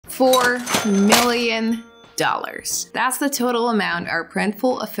$4 million. That's the total amount our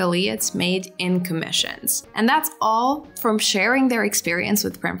Printful affiliates made in commissions. And that's all from sharing their experience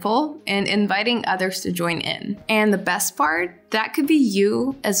with Printful and inviting others to join in. And the best part, that could be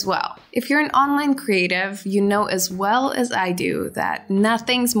you as well. If you're an online creative, you know as well as I do that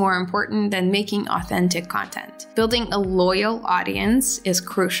nothing's more important than making authentic content. Building a loyal audience is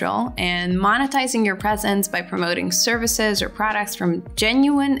crucial, and monetizing your presence by promoting services or products from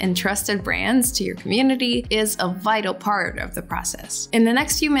genuine and trusted brands to your community is a vital part of the process. In the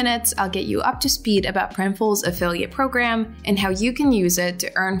next few minutes, I'll get you up to speed about Printful's affiliate program and how you can use it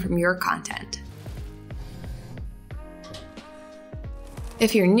to earn from your content.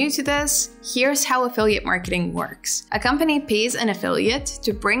 If you're new to this, here's how affiliate marketing works. A company pays an affiliate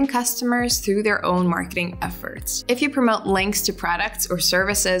to bring customers through their own marketing efforts. If you promote links to products or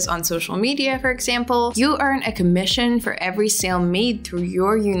services on social media, for example, you earn a commission for every sale made through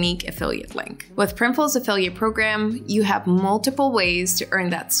your unique affiliate link. With Printful's affiliate program, you have multiple ways to earn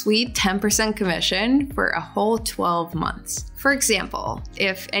that sweet 10% commission for a whole 12 months. For example,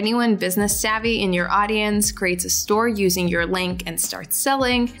 if anyone business savvy in your audience creates a store using your link and starts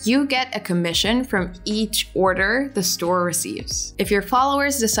selling, you get a commission from each order the store receives. If your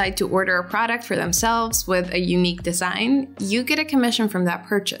followers decide to order a product for themselves with a unique design, you get a commission from that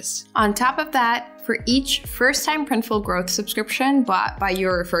purchase. On top of that, for each first-time Printful Growth subscription bought by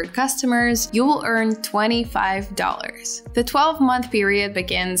your referred customers, you will earn $25. The 12-month period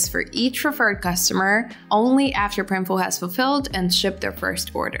begins for each referred customer only after Printful has fulfilled and shipped their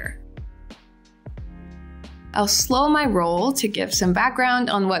first order. I'll slow my roll to give some background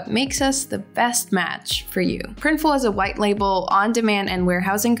on what makes us the best match for you. Printful is a white label, on-demand and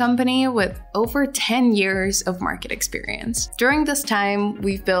warehousing company with over 10 years of market experience. During this time,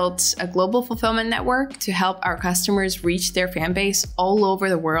 we've built a global fulfillment network to help our customers reach their fan base all over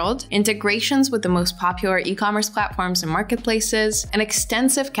the world, integrations with the most popular e-commerce platforms and marketplaces, an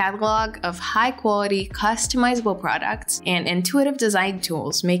extensive catalog of high-quality, customizable products, and intuitive design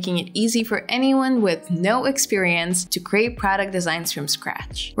tools, making it easy for anyone with no experience to create product designs from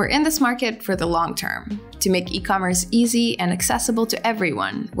scratch. We're in this market for the long term, to make e-commerce easy and accessible to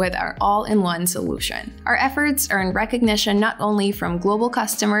everyone with our all-in-one solution. Our efforts earn recognition not only from global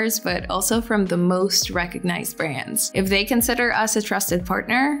customers, but also from the most recognized brands. If they consider us a trusted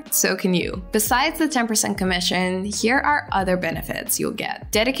partner, so can you. Besides the 10% commission, here are other benefits you'll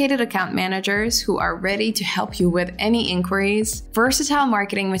get. Dedicated account managers who are ready to help you with any inquiries, versatile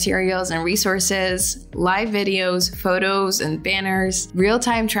marketing materials and resources, live videos, photos and banners,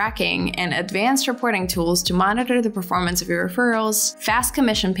 real-time tracking, and advanced reporting tools to monitor the performance of your referrals, fast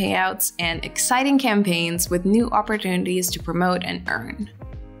commission payouts, and exciting campaigns with new opportunities to promote and earn.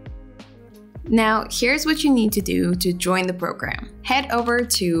 Now, here's what you need to do to join the program. Head over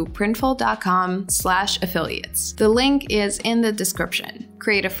to printful.com/affiliates. The link is in the description.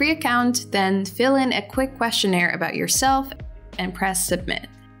 Create a free account, then fill in a quick questionnaire about yourself and press submit.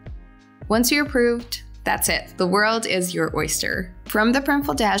 Once you're approved, that's it. The world is your oyster. From the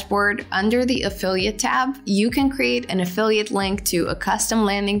Printful dashboard, under the Affiliate tab, you can create an affiliate link to a custom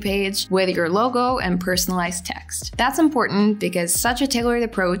landing page with your logo and personalized text. That's important because such a tailored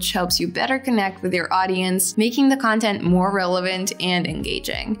approach helps you better connect with your audience, making the content more relevant and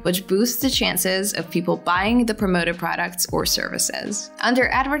engaging, which boosts the chances of people buying the promoted products or services. Under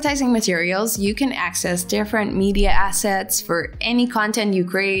advertising materials, you can access different media assets for any content you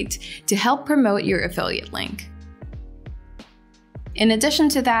create to help promote your affiliate link. In addition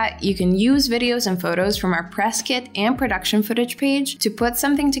to that, you can use videos and photos from our press kit and production footage page to put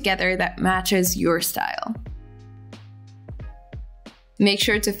something together that matches your style. Make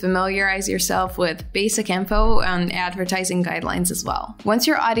sure to familiarize yourself with basic info on advertising guidelines as well. Once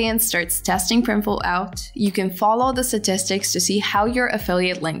your audience starts testing Printful out, you can follow the statistics to see how your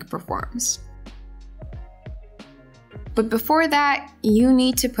affiliate link performs. But before that, you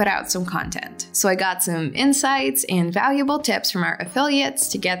need to put out some content. So I got some insights and valuable tips from our affiliates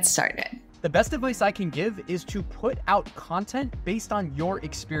to get started. The best advice I can give is to put out content based on your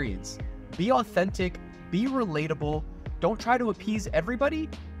experience. Be authentic, be relatable, don't try to appease everybody,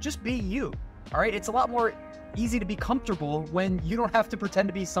 just be you. All right, it's a lot more easy to be comfortable when you don't have to pretend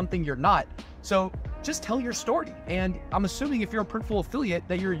to be something you're not. So just tell your story. And I'm assuming if you're a Printful affiliate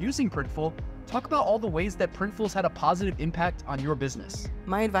that you're using Printful talk about all the ways that Printful's had a positive impact on your business.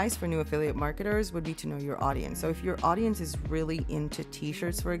 My advice for new affiliate marketers would be to know your audience. So if your audience is really into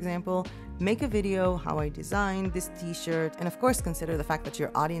t-shirts, for example, make a video how I designed this t-shirt, and of course consider the fact that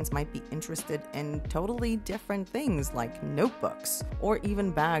your audience might be interested in totally different things like notebooks or even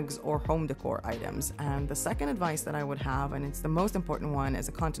bags or home decor items. And the second advice that I would have, and it's the most important one as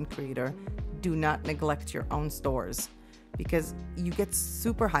a content creator, do not neglect your own stores, because you get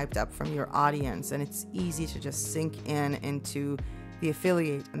super hyped up from your audience and it's easy to just sink into the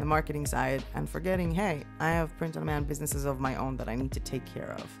affiliate and the marketing side and forgetting, hey, I have print-on-demand businesses of my own that I need to take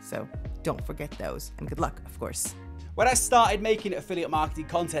care of. So don't forget those, and good luck, of course. When I started making affiliate marketing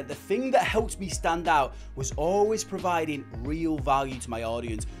content, the thing that helped me stand out was always providing real value to my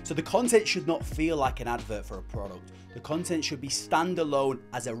audience. So the content should not feel like an advert for a product. The content should be standalone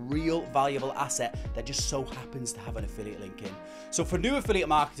as a real valuable asset that just so happens to have an affiliate link in. So for new affiliate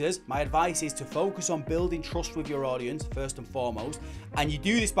marketers, my advice is to focus on building trust with your audience first and foremost. And you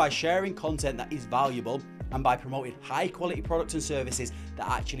do this by sharing content that is valuable and by promoting high quality products and services that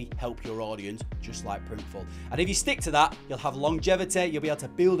actually help your audience, just like Printful. And if you stick to that, you'll have longevity, you'll be able to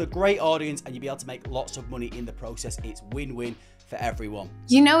build a great audience, and you'll be able to make lots of money in the process. It's win-win for everyone.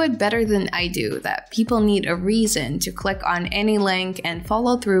 You know it better than I do that people need a reason to click on any link and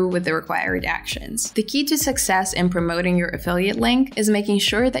follow through with the required actions. The key to success in promoting your affiliate link is making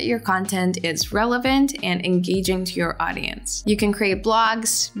sure that your content is relevant and engaging to your audience. You can create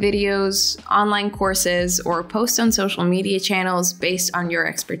blogs, videos, online courses, or post on social media channels based on your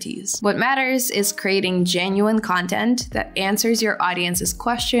expertise. What matters is creating genuine content that answers your audience's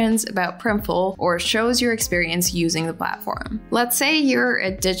questions about Printful or shows your experience using the platform. Let's say you're a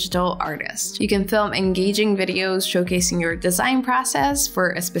digital artist. You can film engaging videos showcasing your design process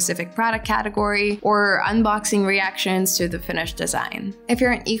for a specific product category or unboxing reactions to the finished design. If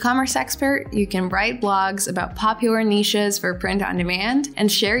you're an e-commerce expert, you can write blogs about popular niches for print on demand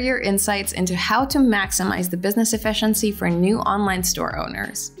and share your insights into how to maximize the business efficiency for new online store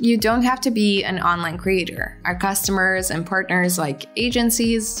owners. You don't have to be an online creator. Our customers and partners like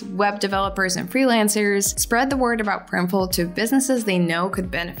agencies, web developers, and freelancers spread the word about Printful to businesses they know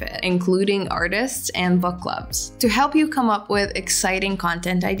could benefit, including artists and book clubs. To help you come up with exciting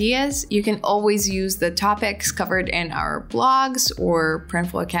content ideas, you can always use the topics covered in our blogs or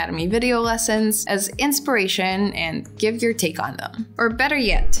Printful Academy video lessons as inspiration and give your take on them. Or better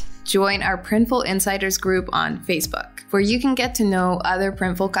yet, join our Printful Insiders group on Facebook, where you can get to know other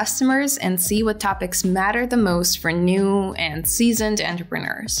Printful customers and see what topics matter the most for new and seasoned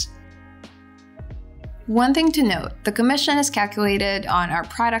entrepreneurs. One thing to note, the commission is calculated on our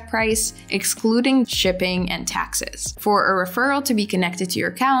product price, excluding shipping and taxes. For a referral to be connected to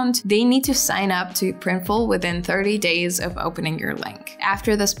your account, they need to sign up to Printful within 30 days of opening your link.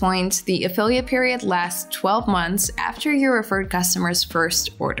 After this point, the affiliate period lasts 12 months after your referred customer's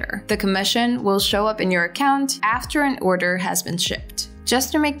first order. The commission will show up in your account after an order has been shipped.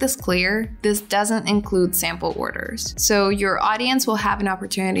 Just to make this clear, this doesn't include sample orders, so your audience will have an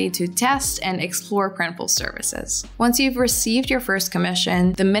opportunity to test and explore Printful services. Once you've received your first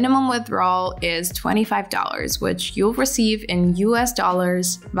commission, the minimum withdrawal is $25, which you'll receive in US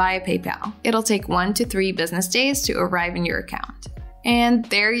dollars via PayPal. It'll take 1 to 3 business days to arrive in your account. And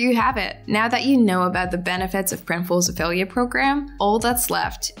there you have it. Now that you know about the benefits of Printful's affiliate program, all that's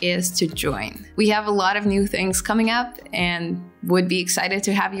left is to join. We have a lot of new things coming up and would be excited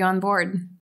to have you on board.